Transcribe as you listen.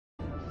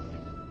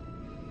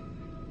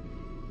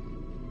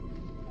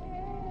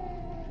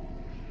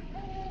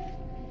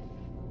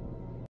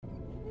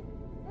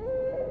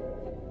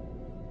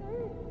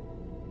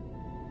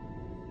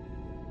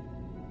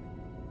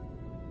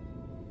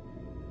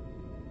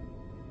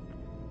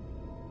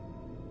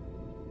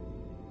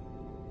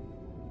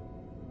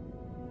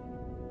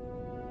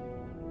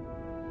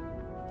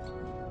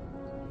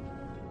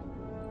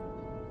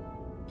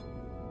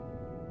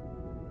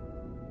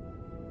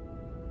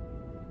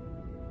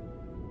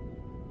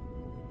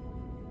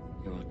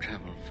You will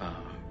travel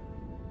far,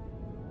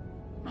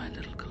 my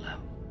little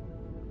Kalel.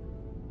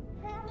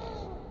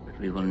 But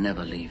we will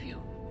never leave you,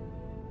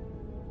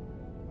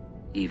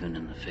 even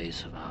in the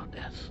face of our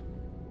death.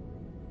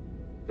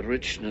 The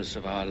richness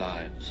of our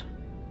lives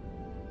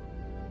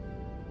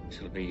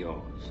shall be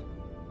yours.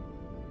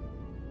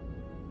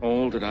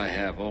 All that I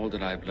have, all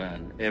that I've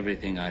learned,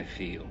 everything I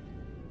feel,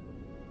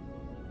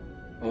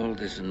 all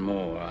this and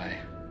more,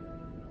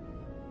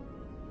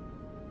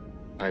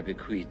 I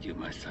bequeath you,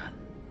 my son.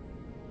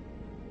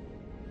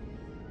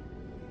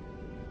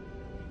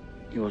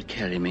 You will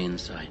carry me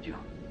inside you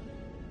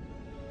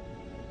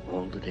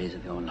all the days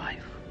of your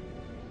life.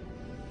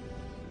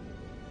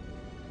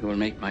 You will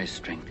make my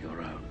strength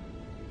your own.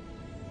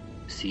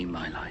 See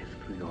my life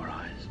through your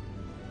eyes,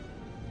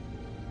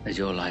 as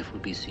your life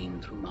will be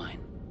seen through mine.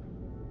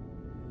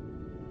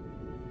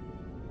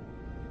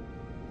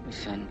 The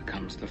son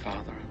becomes the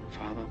father, and the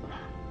father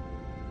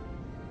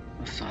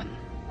the son.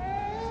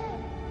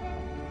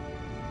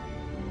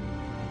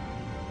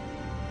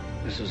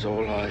 This is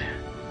all I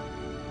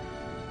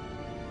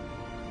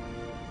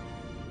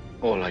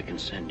can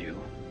send you,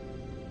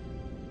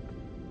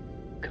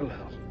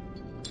 Kalel.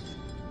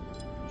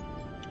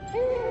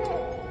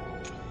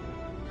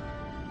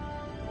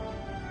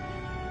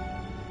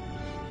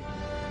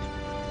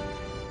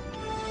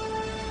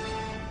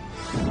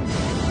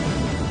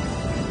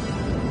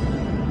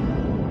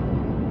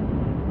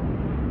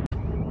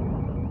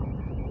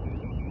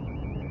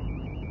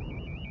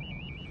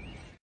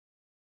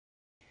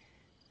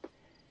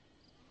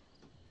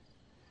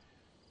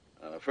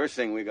 First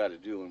thing we got to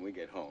do when we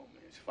get home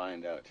is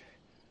find out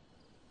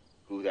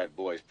who that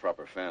boy's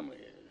proper family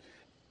is.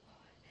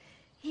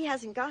 He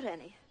hasn't got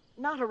any.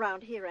 Not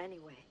around here,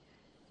 anyway.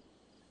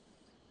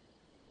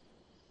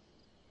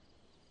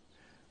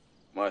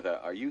 Martha,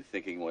 are you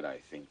thinking what I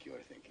think you're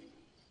thinking?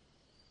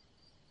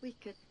 We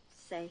could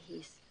say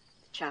he's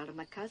the child of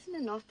my cousin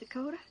in North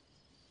Dakota,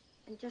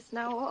 and just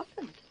now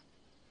orphaned.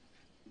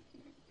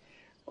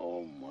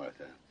 Oh,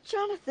 Martha.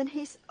 Jonathan,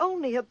 he's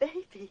only a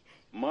baby.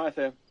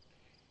 Martha,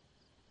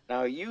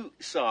 now you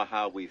saw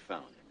how we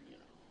found him, you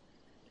know.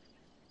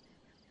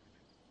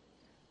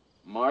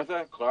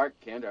 Martha, Clark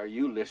Kent, are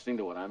you listening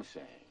to what I'm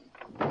saying?